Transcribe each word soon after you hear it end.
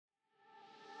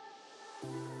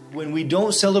When we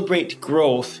don't celebrate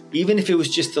growth, even if it was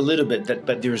just a little bit,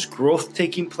 but there's growth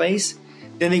taking place,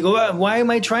 then they go, why am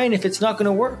I trying if it's not going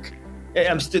to work?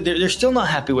 They're still not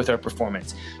happy with our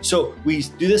performance. So we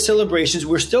do the celebrations.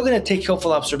 We're still going to take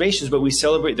helpful observations, but we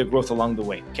celebrate the growth along the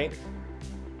way, okay?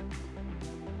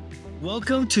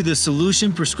 Welcome to the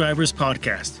Solution Prescribers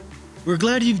Podcast. We're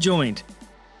glad you've joined.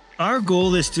 Our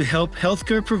goal is to help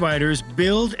healthcare providers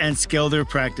build and scale their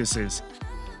practices.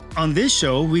 On this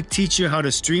show, we teach you how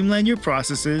to streamline your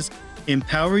processes,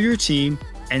 empower your team,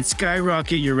 and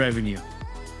skyrocket your revenue.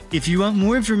 If you want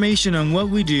more information on what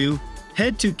we do,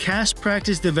 head to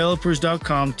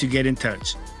cashpracticedevelopers.com to get in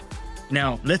touch.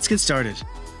 Now, let's get started.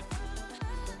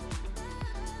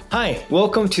 Hi,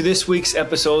 welcome to this week's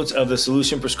episodes of the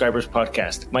Solution Prescribers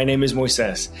Podcast. My name is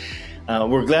Moises.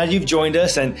 We're glad you've joined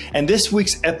us. And this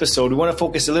week's episode, we want to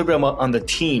focus a little bit on the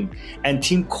team and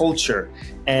team culture.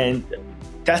 And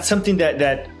that's something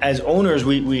that as owners,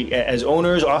 we as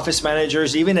owners, office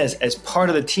managers, even as part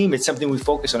of the team, it's something we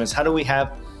focus on is how do we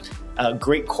have a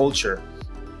great culture?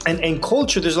 And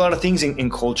culture, there's a lot of things in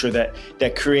culture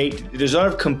that create, there's a lot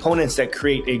of components that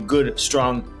create a good,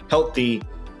 strong, healthy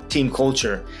team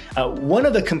culture. One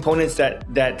of the components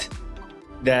that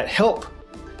help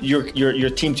your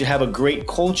team to have a great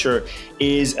culture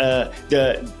is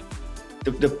the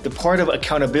part of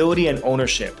accountability and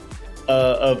ownership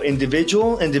of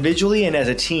individually and as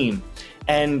a team.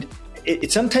 And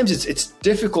sometimes it's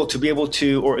difficult to be able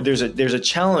to, or there's a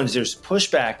challenge, there's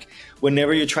pushback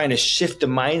whenever you're trying to shift the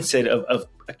mindset of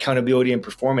accountability and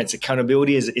performance.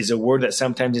 Accountability is a word that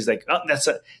sometimes is like, oh, that's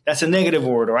a negative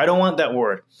word, or I don't want that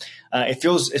word. It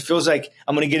feels like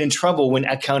I'm going to get in trouble. When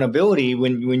accountability,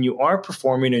 when you are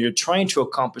performing or you're trying to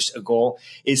accomplish a goal,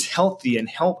 is healthy and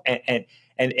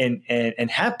and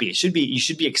happy. You should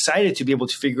be excited to be able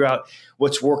to figure out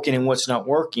what's working and what's not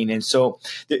working. And so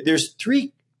there's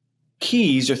three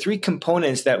keys or three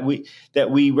components that we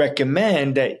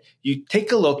recommend that you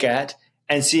take a look at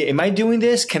and see, am I doing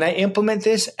this? Can I implement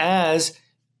this as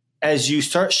you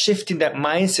start shifting that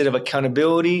mindset of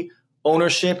accountability,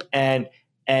 ownership, and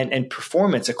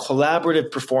performance, a collaborative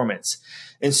performance.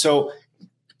 And so,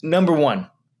 number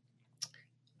one,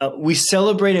 we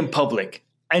celebrate in public.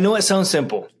 I know it sounds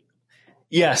simple.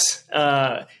 Yes,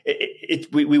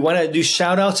 we want to do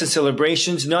shout outs and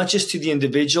celebrations, not just to the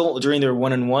individual during their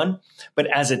one-on-one, but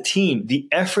as a team, the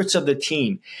efforts of the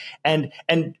team. And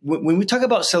when we talk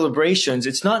about celebrations,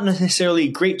 it's not necessarily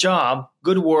great job,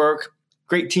 good work,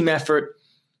 great team effort,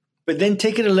 but then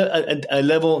take it a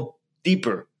level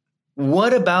deeper.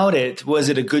 What about it? Was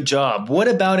it a good job? What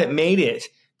about it made it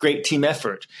great team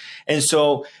effort? And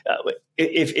so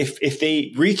if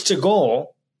they reached a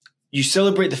goal, you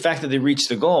celebrate the fact that they reached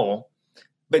the goal,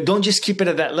 but don't just keep it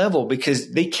at that level,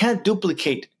 because they can't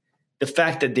duplicate the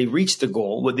fact that they reached the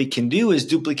goal. What they can do is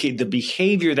duplicate the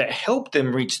behavior that helped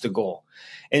them reach the goal.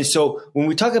 And so when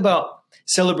we talk about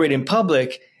celebrate in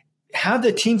public, have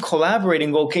the team collaborate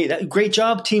and go, okay, great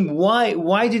job, team.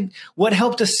 What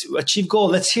helped us achieve goal?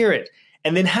 Let's hear it.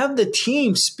 And then have the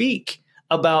team speak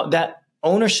about that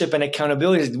ownership and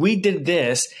accountability. We did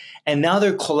this, and now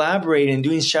they're collaborating and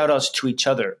doing shout outs to each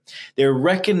other. They're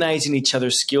recognizing each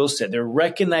other's skill set. They're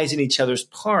recognizing each other's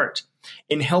part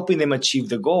in helping them achieve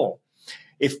the goal.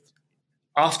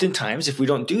 Oftentimes, if we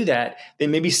don't do that, then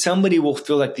maybe somebody will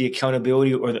feel like the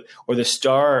accountability or the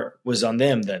star was on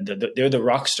them. They're the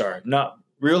rock star, not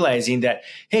realizing that,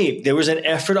 hey, there was an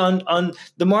effort on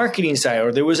the marketing side,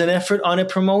 or there was an effort on a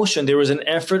promotion. There was an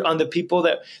effort on the people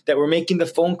that were making the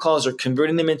phone calls or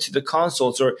converting them into the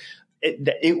consults, or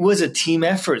it was a team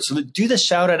effort. So do the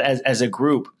shout out as a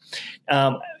group.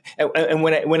 And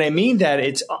when I mean that,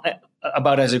 it's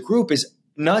about as a group is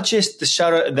not just the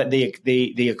shout out that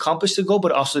they accomplished the goal,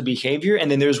 but also the behavior.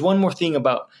 And then there's one more thing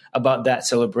about that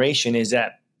celebration is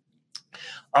that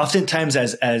oftentimes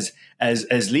as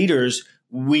leaders,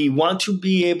 we want to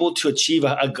be able to achieve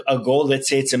a goal. Let's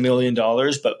say it's $1 million,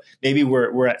 but maybe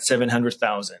we're at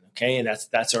 700,000. Okay. And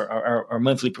that's our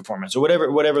monthly performance, or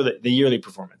whatever the yearly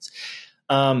performance.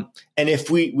 And if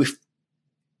we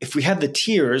have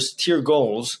the tier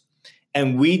goals,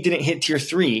 and we didn't hit tier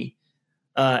 3,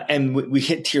 and we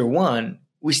hit tier 1,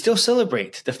 we still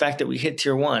celebrate the fact that we hit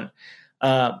tier 1.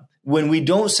 When we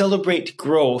don't celebrate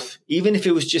growth, even if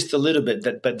it was just a little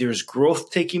bit, but there's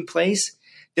growth taking place,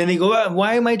 then they go,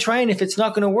 why am I trying if it's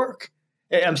not going to work?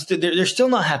 They're still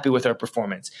not happy with our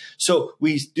performance. So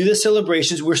we do the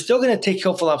celebrations. We're still going to take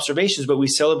helpful observations, but we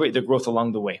celebrate the growth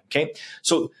along the way. Okay.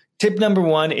 So tip number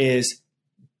 1 is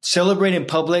celebrate in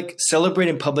public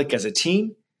as a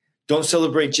team. Don't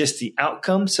celebrate just the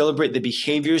outcome. Celebrate the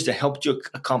behaviors that helped you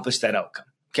accomplish that outcome.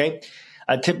 Okay.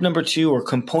 Tip number 2, or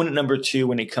component number 2,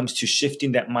 when it comes to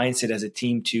shifting that mindset as a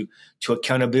team to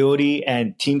accountability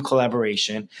and team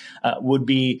collaboration, would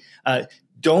be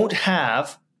don't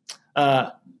have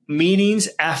meetings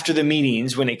after the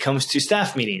meetings when it comes to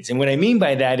staff meetings. And what I mean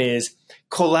by that is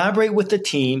collaborate with the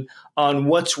team on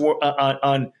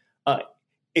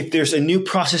if there's a new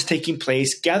process taking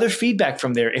place, gather feedback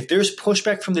from there. If there's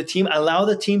pushback from the team, allow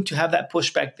the team to have that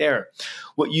pushback there.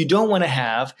 What you don't want to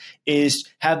have is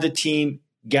have the team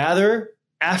gather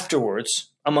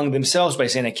afterwards among themselves by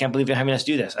saying, I can't believe you're having us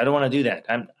do this. I don't want to do that.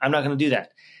 I'm not going to do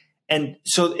that. And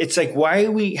so it's like, why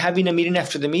are we having a meeting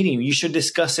after the meeting? You should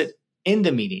discuss it in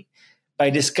the meeting. By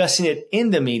discussing it in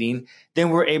the meeting,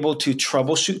 then we're able to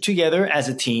troubleshoot together as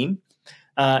a team.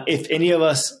 If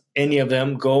any of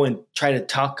them go and try to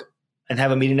talk and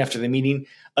have a meeting after the meeting,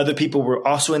 other people were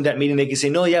also in that meeting. They can say,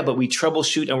 no, yeah, but we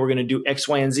troubleshoot and we're going to do X,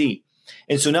 Y, and Z.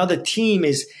 And so now the team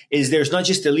is there's not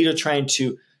just the leader trying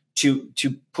to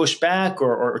push back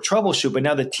or troubleshoot, but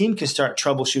now the team can start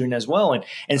troubleshooting as well.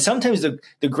 And sometimes the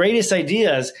greatest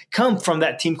ideas come from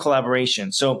that team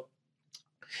collaboration. So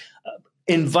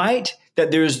invite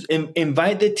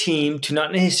the team to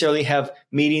not necessarily have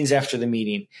meetings after the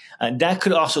meeting. That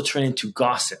could also turn into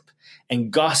gossip,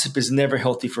 and gossip is never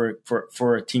healthy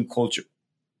for a team culture.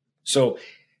 So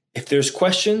if there's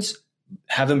questions,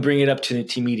 have them bring it up to the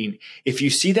team meeting. If you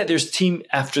see that there's meetings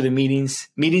after the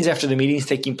meetings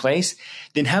taking place,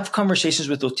 then have conversations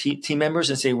with those team members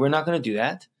and say, we're not going to do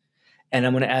that. And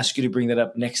I'm going to ask you to bring that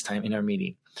up next time in our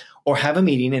meeting. Or have a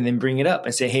meeting and then bring it up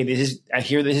and say, hey, I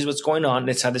hear this is what's going on.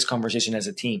 Let's have this conversation as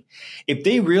a team. If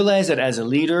they realize that as a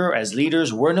leader, as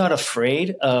leaders, we're not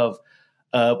afraid of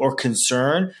or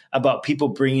concerned about people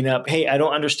bringing up, hey, I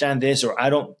don't understand this, or I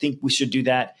don't think we should do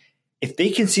that. If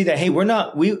they can see that, hey,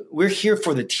 we're here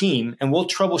for the team and we'll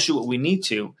troubleshoot what we need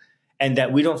to, and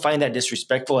that we don't find that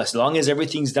disrespectful, as long as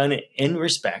everything's done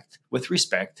with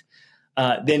respect,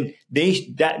 then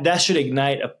that should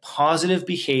ignite a positive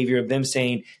behavior of them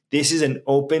saying, this is an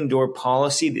open door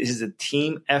policy. This is a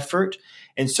team effort.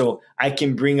 And so I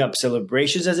can bring up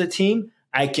celebrations as a team.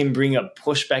 I can bring up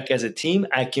pushback as a team.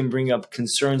 I can bring up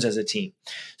concerns as a team.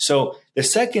 So the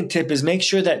second tip is make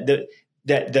sure that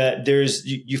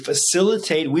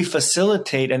we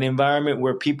facilitate an environment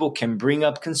where people can bring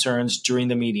up concerns during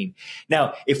the meeting.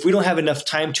 Now, if we don't have enough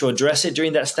time to address it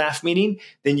during that staff meeting,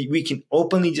 then we can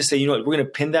openly just say, you know what, we're going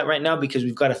to pin that right now because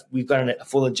we've got a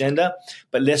full agenda,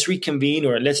 but let's reconvene,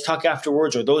 or let's talk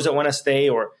afterwards, or those that want to stay,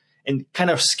 and kind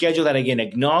of schedule that again.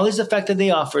 Acknowledge the fact that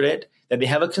they offered it, that they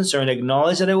have a concern,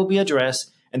 acknowledge that it will be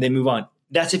addressed, and then move on.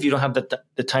 That's if you don't have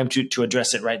the time to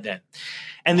address it right then.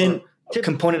 And then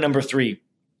component number 3,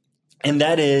 and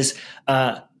that is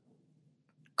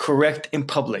correct in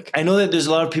public. I know that there's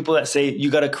a lot of people that say you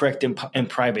got to correct in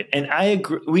private, and I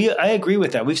agree. I agree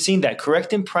with that. We've seen that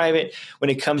correct in private when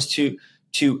it comes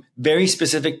to very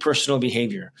specific personal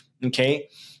behavior. Okay,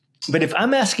 but if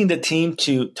I'm asking the team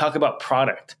to talk about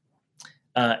product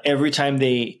every time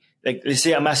they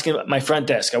say, I'm asking my front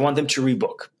desk, I want them to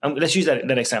rebook. Let's use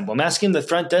that example. I'm asking the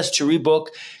front desk to rebook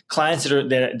clients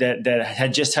that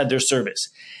had just had their service.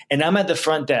 And I'm at the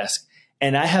front desk,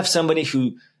 and I have somebody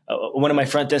who, one of my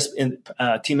front desk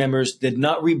team members did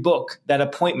not rebook that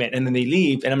appointment, and then they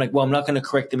leave. And I'm like, well, I'm not going to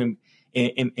correct them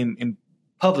in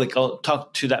public. I'll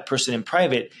talk to that person in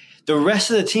private. The rest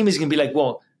of the team is going to be like,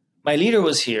 well, my leader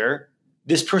was here.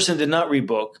 This person did not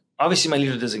rebook. Obviously, my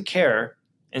leader doesn't care.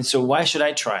 And so why should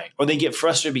I try? Or they get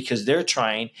frustrated because they're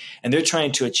trying and they're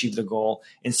trying to achieve the goal,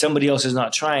 and somebody else is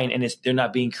not trying, and they're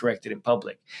not being corrected in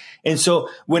public. And so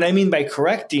what I mean by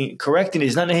correcting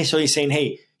is not necessarily saying,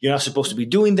 hey, you're not supposed to be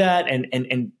doing that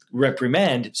and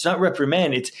reprimand. It's not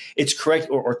reprimand. It's correct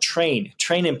or train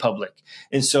in public.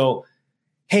 And so,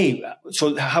 hey,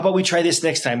 so how about we try this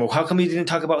next time? Or how come we didn't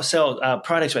talk about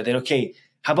products right then? Okay,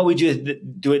 how about we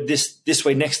do it this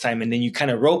way next time? And then you kind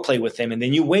of role play with them, and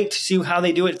then you wait to see how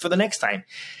they do it for the next time.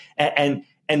 And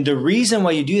the reason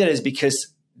why you do that is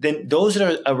because then those that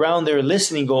are around there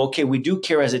listening go, okay, we do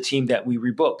care as a team that we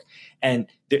rebook. And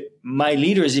my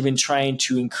leader is even trying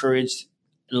to encourage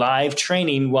live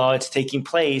training while it's taking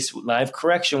place, live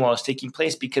correction while it's taking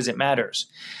place, because it matters.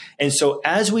 And so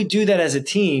as we do that as a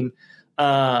team,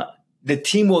 the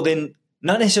team will then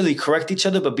not necessarily correct each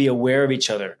other, but be aware of each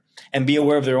other and be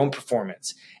aware of their own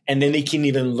performance. And then they can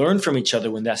even learn from each other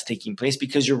when that's taking place,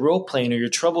 because you're role playing or you're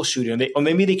troubleshooting, or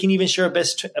maybe they can even share a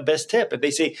best tip. If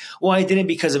they say, well, I didn't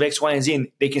because of X, Y, and Z, and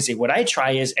they can say, what I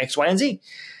try is X, Y, and Z.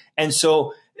 And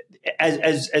so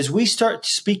as we start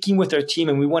speaking with our team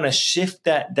and we want to shift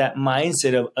that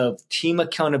mindset of team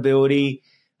accountability,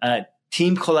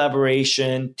 team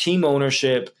collaboration, team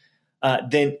ownership,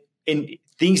 then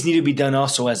things need to be done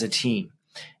also as a team.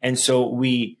 And so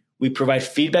we provide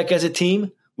feedback as a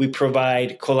team. We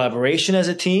provide collaboration as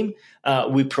a team.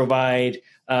 We provide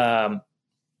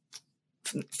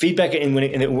feedback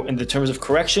in the terms of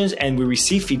corrections, and we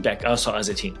receive feedback also as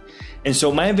a team. And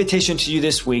so my invitation to you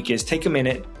this week is take a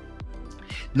minute.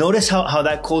 Notice how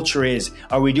that culture is.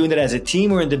 Are we doing that as a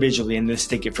team or individually? And let's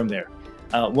take it from there.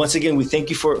 Once again, we thank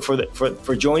you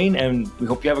for joining, and we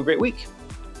hope you have a great week.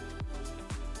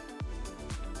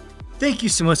 Thank you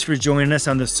so much for joining us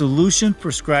on the Solution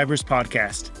Prescribers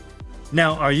podcast.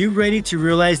 Now, are you ready to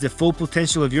realize the full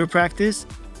potential of your practice?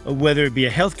 Whether it be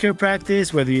a healthcare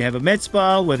practice, whether you have a med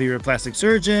spa, whether you're a plastic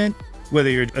surgeon,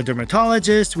 whether you're a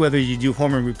dermatologist, whether you do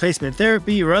hormone replacement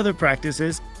therapy or other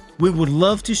practices, we would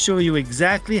love to show you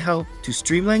exactly how to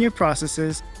streamline your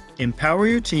processes, empower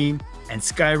your team, and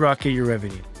skyrocket your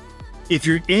revenue. If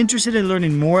you're interested in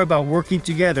learning more about working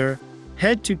together,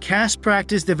 head to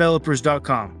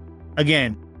cashpracticedevelopers.com.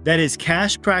 Again, that is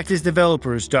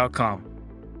cashpracticedevelopers.com.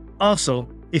 Also,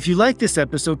 if you like this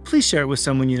episode, please share it with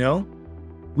someone you know.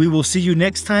 We will see you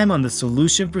next time on the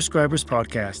Solution Prescribers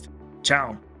podcast.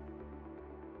 Ciao.